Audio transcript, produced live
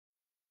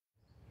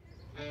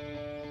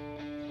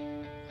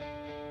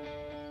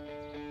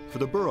For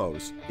the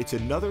Burrows, it's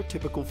another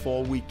typical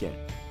fall weekend,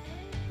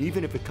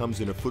 even if it comes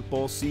in a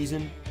football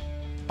season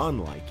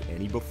unlike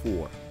any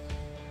before.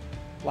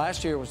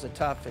 Last year was the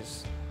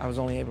toughest. I was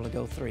only able to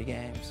go 3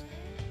 games,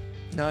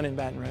 none in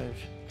Baton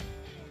Rouge.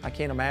 I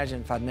can't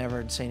imagine if I'd never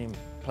had seen him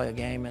play a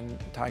game in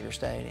Tiger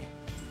Stadium.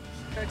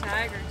 Go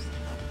Tigers.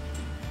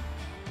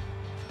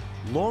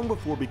 Long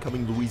before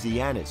becoming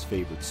Louisiana's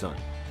favorite son,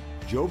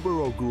 Joe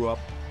Burrow grew up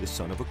the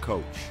son of a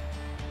coach.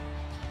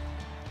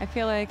 I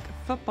feel like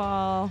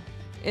football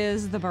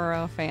is the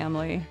Burrow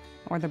family,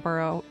 or the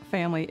Burrow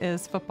family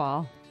is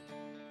football.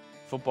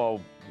 Football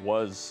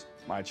was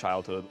my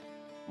childhood.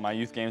 My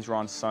youth games were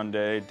on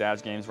Sunday,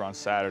 Dad's games were on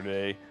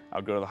Saturday. I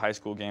would go to the high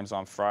school games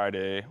on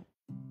Friday.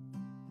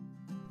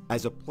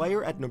 As a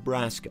player at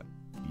Nebraska,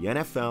 the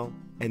NFL,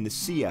 and the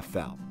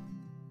CFL,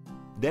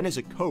 then as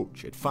a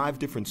coach at 5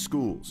 different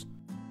schools,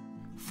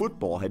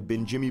 football had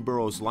been Jimmy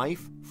Burrow's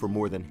life for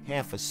more than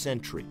half a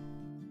century.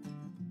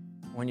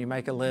 When you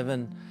make a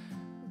living,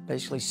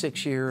 basically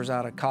 6 years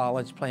out of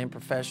college playing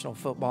professional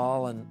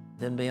football and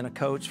then being a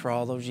coach for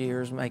all those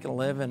years, making a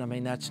living, I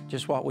mean, that's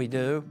just what we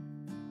do.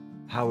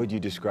 How would you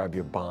describe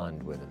your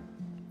bond with him?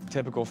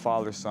 Typical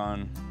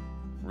father-son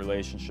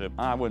relationship.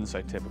 I wouldn't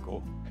say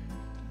typical.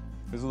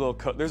 There's a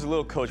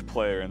little coach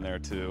player in there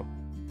too.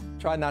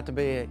 Tried not to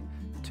be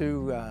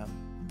too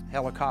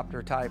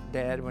helicopter type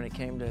dad when it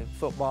came to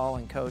football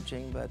and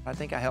coaching, but I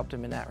think I helped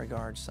him in that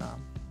regard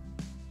some.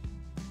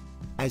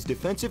 As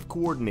defensive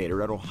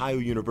coordinator at Ohio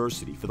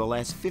University for the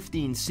last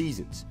 15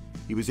 seasons,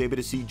 he was able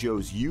to see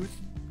Joe's youth,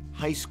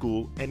 high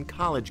school, and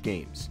college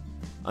games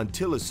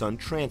until his son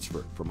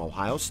transferred from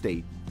Ohio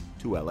State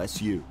to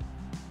LSU.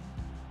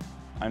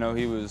 I know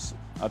he was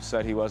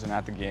upset he wasn't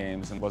at the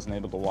games and wasn't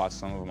able to watch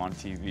some of them on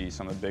TV,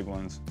 some of the big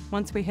ones.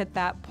 Once we hit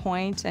that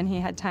point and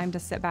he had time to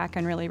sit back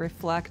and really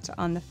reflect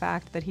on the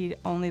fact that he'd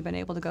only been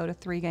able to go to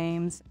 3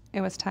 games, it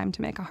was time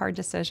to make a hard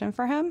decision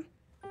for him.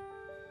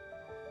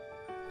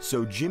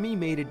 So Jimmy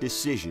made a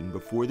decision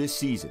before this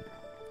season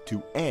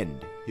to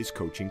end his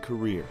coaching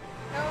career.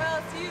 Go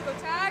LSU, go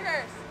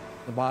Tigers!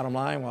 The bottom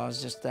line was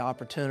just the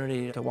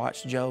opportunity to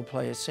watch Joe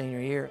play his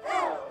senior year.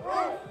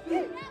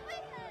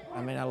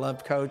 I mean, I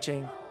loved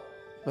coaching,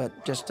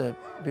 but just to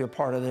be a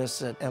part of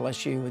this at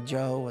LSU with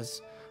Joe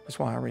was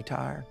why I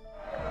retired.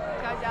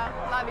 Go Joe,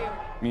 love you.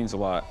 It means a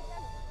lot.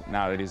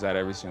 Now that he's at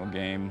every single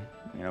game,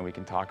 you know, we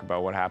can talk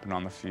about what happened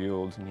on the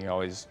field, and he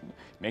always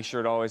makes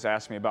sure to always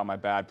ask me about my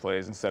bad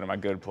plays instead of my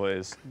good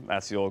plays.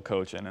 That's the old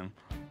coach in him.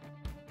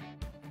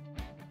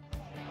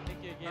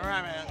 All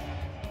right, man.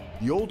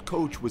 The old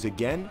coach was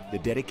again the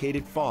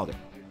dedicated father,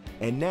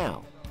 and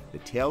now the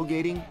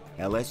tailgating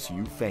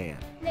LSU fan.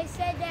 They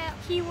said that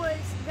he was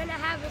gonna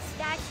have a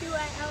statue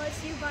at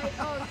LSU by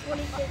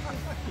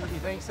 2050. You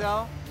think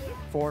so?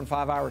 4 and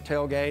 5 hour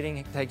tailgating,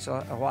 it takes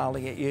a while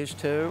to get used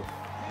to.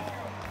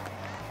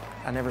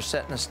 I never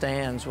sat in the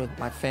stands with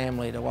my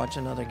family to watch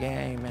another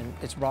game, and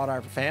it's brought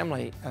our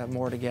family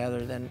more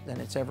together than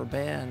it's ever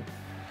been.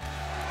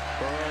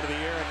 Burrow to the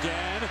air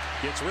again,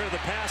 gets rid of the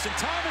pass in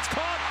time, it's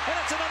caught, and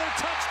it's another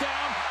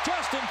touchdown.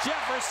 Justin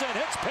Jefferson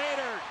hits pay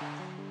dirt.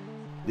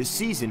 The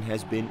season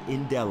has been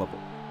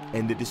indelible,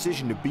 and the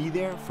decision to be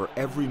there for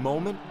every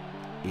moment,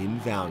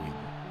 invaluable.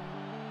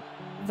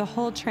 The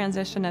whole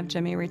transition of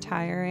Jimmy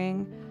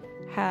retiring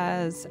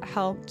has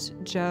helped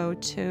Joe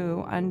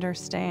to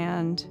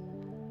understand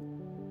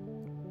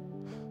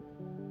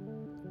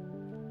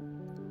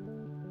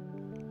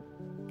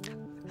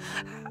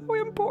how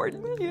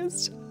important he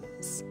is to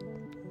us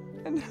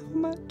and how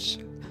much,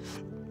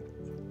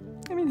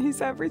 I mean,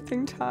 he's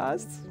everything to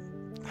us.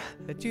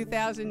 The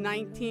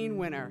 2019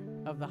 winner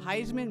of the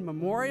Heisman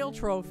Memorial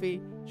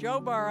Trophy, Joe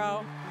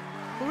Burrow,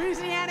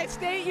 Louisiana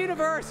State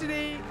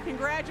University.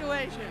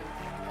 Congratulations.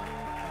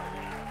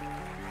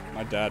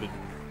 My dad,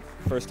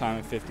 first time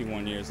in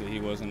 51 years that he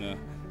wasn't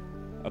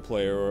a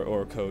player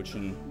or a coach,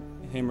 and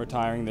him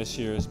retiring this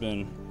year has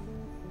been,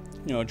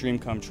 you know, a dream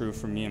come true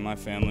for me and my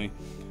family.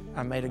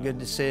 I made a good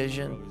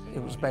decision.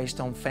 It was based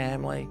on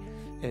family.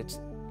 It's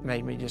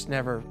made me just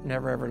never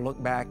ever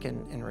look back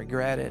and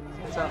regret it.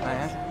 What's up,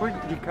 man? Where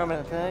did you come in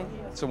a thing?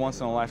 It's a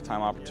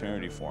once-in-a-lifetime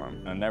opportunity for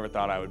him. I never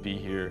thought I would be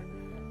here,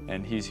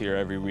 and he's here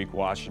every week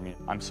watching me.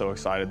 I'm so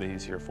excited that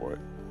he's here for it.